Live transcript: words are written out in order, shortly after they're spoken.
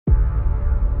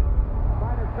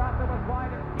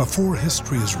Before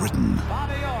history is written,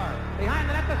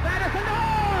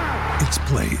 it's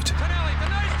played.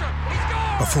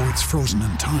 Before it's frozen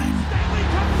in time,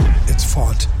 it's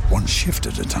fought one shift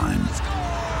at a time.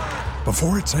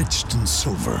 Before it's etched in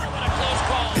silver,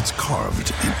 it's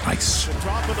carved in ice.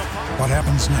 What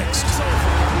happens next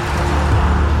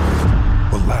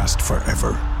will last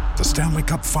forever. The Stanley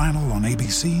Cup Final on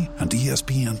ABC and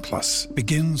ESPN Plus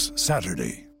begins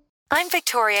Saturday. I'm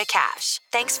Victoria Cash.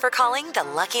 Thanks for calling the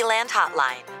Lucky Land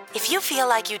Hotline. If you feel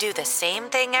like you do the same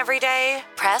thing every day,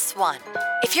 press 1.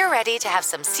 If you're ready to have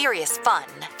some serious fun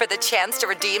for the chance to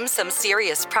redeem some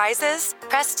serious prizes,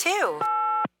 press 2.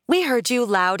 We heard you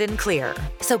loud and clear.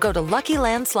 So go to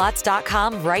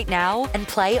LuckyLandSlots.com right now and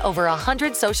play over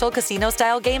 100 social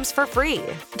casino-style games for free.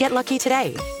 Get lucky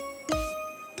today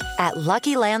at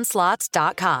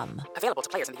LuckyLandSlots.com. Available to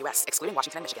players in the U.S., excluding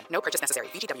Washington and Michigan. No purchase necessary.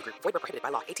 VGW Group. Void where prohibited by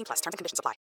law. 18+. Terms and conditions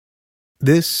apply.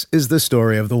 This is the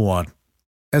story of the one.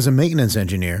 As a maintenance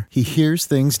engineer, he hears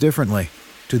things differently.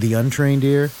 To the untrained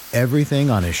ear, everything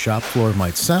on his shop floor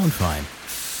might sound fine,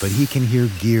 but he can hear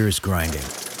gears grinding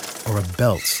or a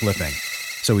belt slipping.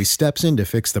 So he steps in to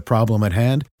fix the problem at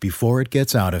hand before it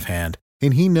gets out of hand.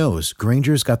 And he knows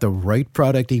Grainger's got the right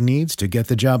product he needs to get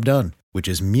the job done, which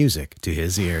is music to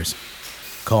his ears.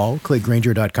 Call, click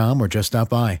Grainger.com, or just stop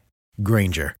by.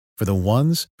 Grainger, for the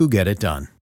ones who get it done.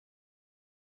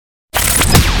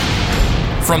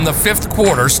 From the Fifth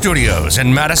Quarter Studios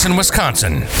in Madison,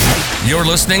 Wisconsin, you're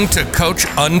listening to Coach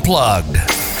Unplugged.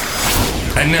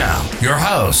 And now, your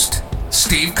host,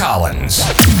 Steve Collins.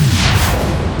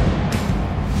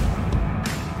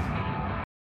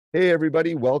 Hey,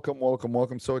 everybody. Welcome.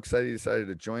 So excited you decided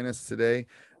to join us today.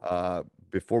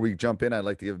 Before we jump in, I'd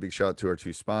like to give a big shout out to our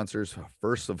two sponsors.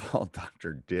 First of all,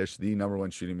 Dr. Dish, the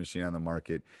 #1 shooting machine on the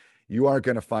market. You aren't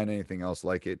going to find anything else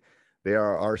like it. They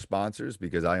are our sponsors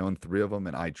because I own 3 of them,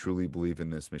 and I truly believe in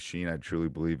this machine. I truly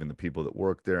believe in the people that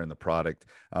work there and the product.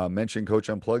 Mention Coach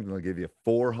Unplugged, and they'll give you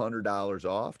 $400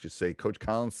 off. Just say, Coach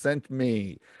Collins sent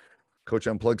me. Coach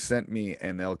Unplugged sent me,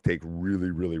 and they'll take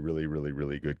really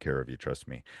good care of you. Trust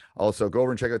me. Also, go over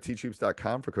and check out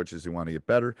teachhoops.com for coaches who want to get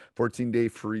better. 14-day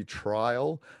free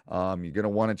trial. You're going to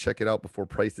want to check it out before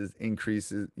prices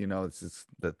increases. You know, it's just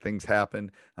that things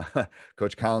happen.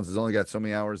 Coach Collins has only got so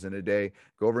many hours in a day.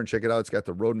 Go over and check it out. It's got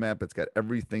the roadmap. It's got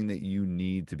everything that you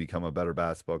need to become a better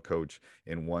basketball coach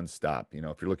in one stop. You know,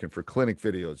 if you're looking for clinic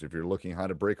videos, if you're looking how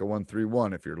to break a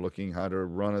 1-3-1, if you're looking how to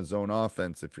run a zone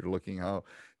offense, if you're looking how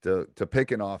to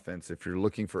pick an offense, if you're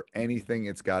looking for anything,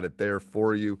 it's got it there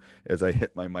for you. As I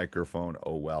hit my microphone,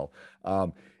 oh well.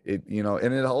 It, you know,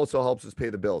 and it also helps us pay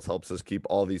the bills, helps us keep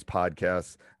all these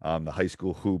podcasts, the high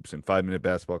school hoops and 5-minute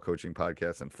basketball coaching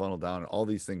podcasts and Funnel Down, and all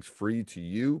these things free to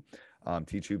you.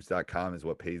 Teachhoops.com is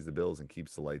what pays the bills and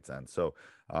keeps the lights on. So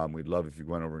we'd love if you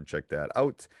went over and check that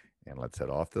out, and let's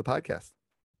head off to the podcast.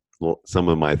 Well, some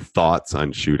of my thoughts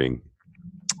on shooting.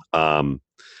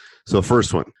 So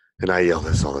first one, and I yell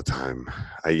this all the time.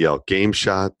 I yell game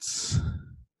shots,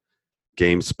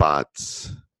 game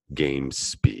spots, game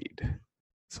speed.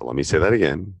 So let me say that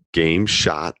again. Game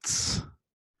shots,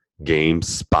 game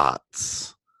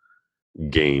spots,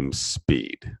 game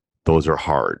speed. Those are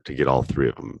hard to get all 3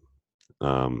 of them.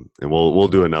 And we'll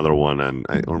do another one on,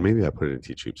 or maybe I put it in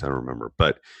Teach Hoops, I don't remember.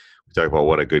 But we talk about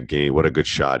what a good game, what a good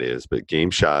shot is. But game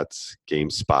shots,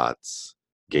 game spots,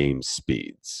 game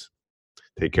speeds.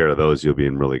 Take care of those, you'll be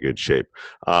in really good shape.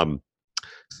 So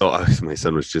my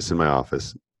son was just in my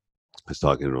office. I was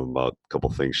talking to him about a couple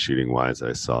things shooting-wise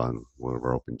I saw in one of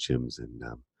our open gyms. And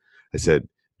I said,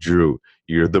 Drew,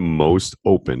 you're the most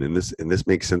open, and this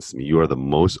makes sense to me. You are the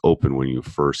most open when you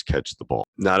first catch the ball.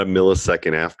 Not a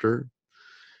millisecond after.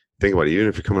 Think about it. Even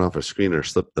if you're coming off a screen or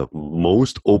slip, the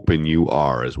most open you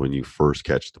are is when you first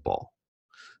catch the ball.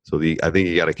 So I think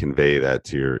you got to convey that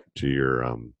to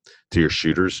your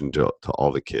shooters and to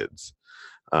all the kids.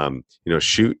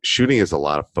 Shooting is a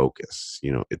lot of focus.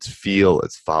 You know, it's feel,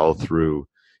 it's follow through,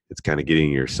 it's kind of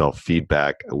getting yourself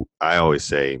feedback. I always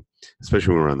say,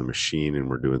 especially when we're on the machine and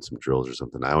we're doing some drills or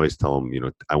something, I always tell them, you know,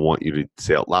 I want you to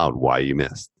say out loud why you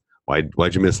missed. Why'd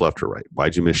you miss left or right?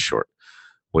 Why'd you miss short?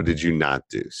 What did you not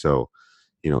do? So,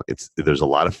 you know, there's a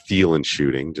lot of feel in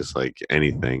shooting, just like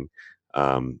anything.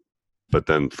 But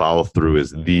then follow through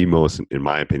is the most, in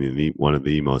my opinion, one of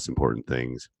the most important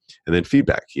things. And then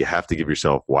feedback. You have to give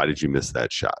yourself, why did you miss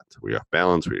that shot? Were you off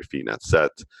balance? Were your feet not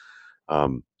set?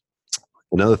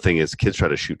 Another thing is kids try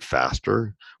to shoot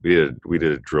faster. We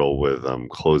did a drill with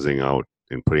closing out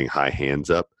and putting high hands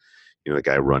up. You know, the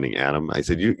guy running at him. I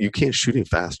said, you can't shoot him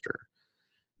faster.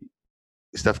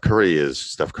 Steph Curry is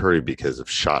Steph Curry because of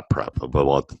shot prep,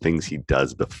 about the things he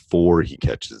does before he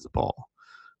catches the ball.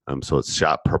 So it's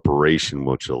shot preparation,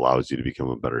 which allows you to become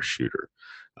a better shooter.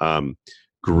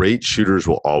 Great shooters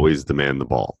will always demand the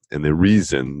ball. And the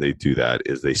reason they do that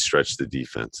is they stretch the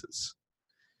defenses.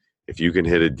 If you can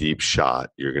hit a deep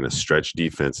shot, you're going to stretch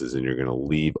defenses and you're going to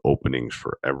leave openings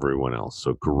for everyone else.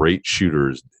 So great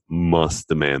shooters must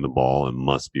demand the ball and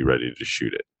must be ready to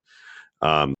shoot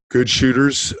it. Good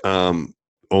shooters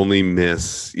only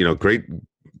miss,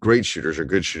 great shooters or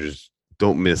good shooters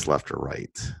don't miss left or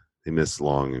right. They miss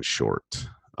long and short.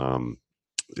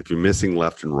 If you're missing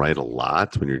left and right a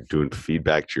lot when you're doing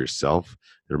feedback to yourself,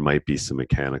 there might be some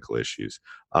mechanical issues.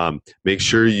 Make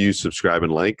sure you subscribe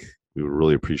and like. We would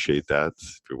really appreciate that.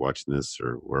 If you're watching this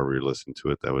or wherever you're listening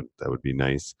to it, that would be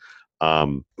nice.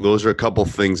 Those are a couple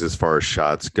things as far as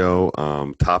shots go.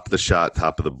 Top of the shot,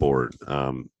 top of the board.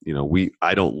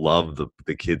 I don't love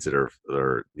the kids that are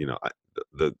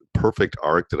the perfect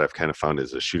arc that I've kind of found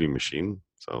is a shooting machine.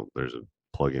 So there's a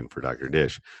plug-in for Dr.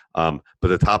 Dish. But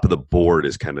the top of the board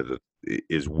is kind of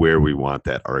is where we want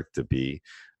that arc to be.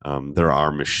 There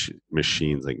are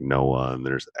machines like Noah, and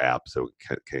there's apps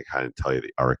that can kind of tell you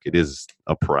the arc. It is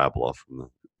a parabola from the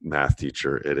math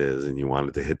teacher. It is, and you want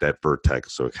it to hit that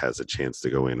vertex so it has a chance to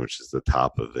go in, which is the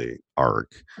top of the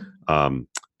arc.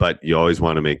 But you always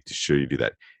want to make sure you do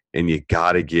that. And you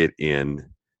got to get in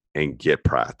and get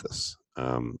practice.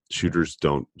 Shooters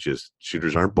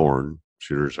aren't born.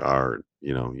 Shooters are,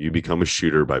 you become a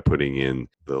shooter by putting in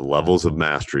the levels of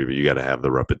mastery, but you got to have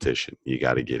the repetition. You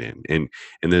got to get in. And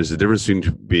there's a difference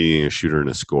between being a shooter and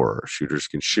a scorer. Shooters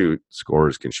can shoot,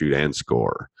 scorers can shoot and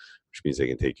score, which means they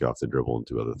can take you off the dribble and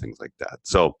do other things like that.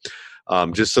 So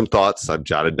just some thoughts I've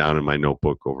jotted down in my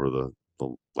notebook over the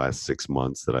last 6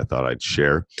 months that I thought I'd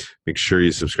share. Make sure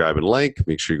you subscribe and like.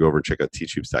 Make sure you go over and check out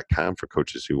teachhoops.com for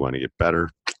coaches who want to get better.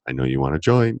 I know you want to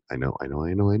join. I know.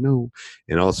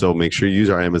 And also make sure you use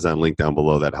our Amazon link down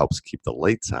below. That helps keep the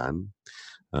lights on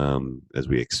as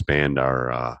we expand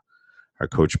our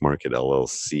Coach Market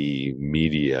LLC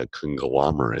media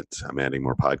conglomerate. I'm adding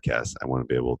more podcasts. I want to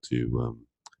be able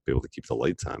to keep the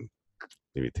lights on.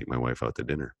 Maybe take my wife out to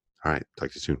dinner. All right. Talk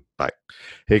to you soon. Bye.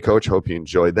 Hey, Coach. Hope you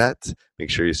enjoyed that.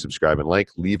 Make sure you subscribe and like.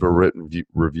 Leave a written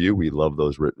review. We love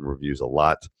those written reviews a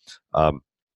lot.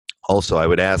 Also, I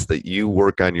would ask that you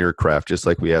work on your craft, just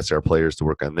like we ask our players to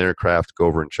work on their craft. Go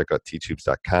over and check out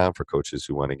teachhoops.com for coaches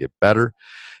who want to get better.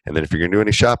 And then if you're going to do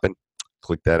any shopping,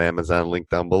 click that Amazon link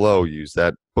down below. Use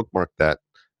that, bookmark that.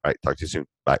 All right. Talk to you soon.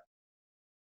 Bye.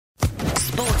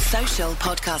 Sports Social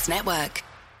Podcast Network.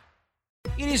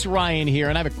 It is Ryan here,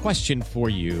 and I have a question for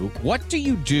you. What do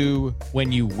you do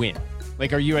when you win?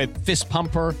 Like, are you a fist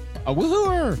pumper, a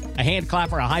woohooer, a hand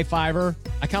clapper, a high fiver?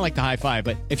 I kind of like the high five,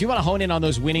 but if you want to hone in on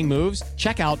those winning moves,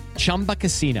 check out Chumba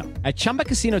Casino. At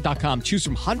ChumbaCasino.com, choose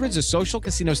from hundreds of social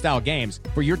casino-style games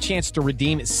for your chance to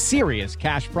redeem serious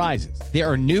cash prizes. There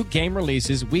are new game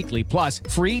releases weekly, plus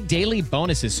free daily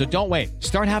bonuses, so don't wait.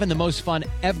 Start having the most fun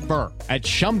ever at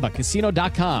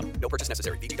ChumbaCasino.com. No purchase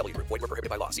necessary. VGW Group. Void where prohibited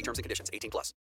by law. See terms and conditions. 18+.